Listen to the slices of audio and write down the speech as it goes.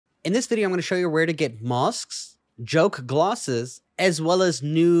In this video, I'm going to show you where to get masks, joke glasses, as well as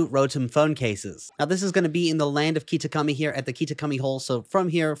new rotom phone cases. Now, this is going to be in the land of Kitakami here at the Kitakami Hall. So from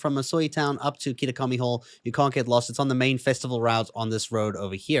here, from Masoi Town up to Kitakami Hall, you can't get lost. It's on the main festival route on this road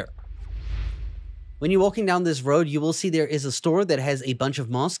over here. When you're walking down this road, you will see there is a store that has a bunch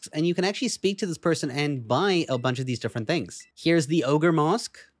of masks, and you can actually speak to this person and buy a bunch of these different things. Here's the Ogre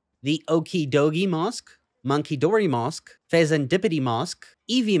Mask, the Okidogi Mask, Monkey Dory Mask, Pheasantipity Mask,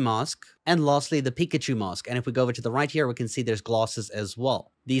 Eevee Mask, and lastly, the Pikachu Mask. And if we go over to the right here, we can see there's glasses as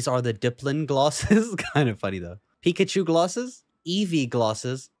well. These are the Diplin glasses. Kind of funny though. Pikachu glasses, Eevee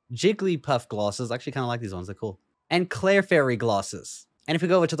glasses, Jigglypuff glasses. I actually kind of like these ones. They're cool. And Claire Fairy glasses. And if we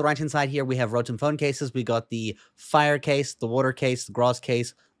go over to the right-hand side here, we have rotom phone cases. We got the fire case, the water case, the grass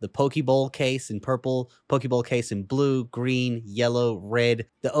case, the Pokeball case in purple, Pokeball case in blue, green, yellow, red,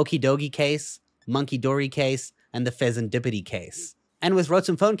 the Okidogi case, Monkey Dory case, and the Pheasantipity case. And with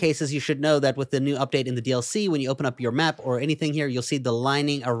rotom phone cases, you should know that with the new update in the DLC, when you open up your map or anything here, you'll see the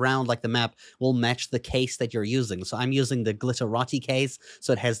lining around like the map will match the case that you're using. So I'm using the Glitterati case,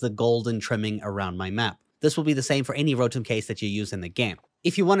 so it has the golden trimming around my map. This will be the same for any rotom case that you use in the game.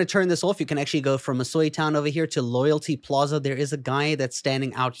 If you want to turn this off, you can actually go from Masoi Town over here to Loyalty Plaza. There is a guy that's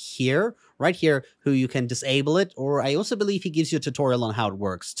standing out here, right here, who you can disable it, or I also believe he gives you a tutorial on how it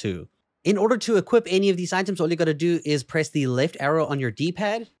works too. In order to equip any of these items, all you got to do is press the left arrow on your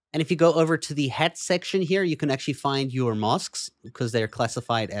D-pad. And if you go over to the hat section here, you can actually find your masks because they're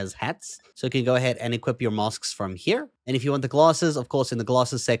classified as hats. So you can go ahead and equip your masks from here. And if you want the glasses, of course, in the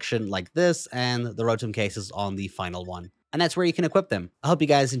glasses section like this, and the rotom cases on the final one. And that's where you can equip them. I hope you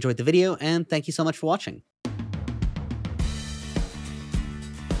guys enjoyed the video, and thank you so much for watching.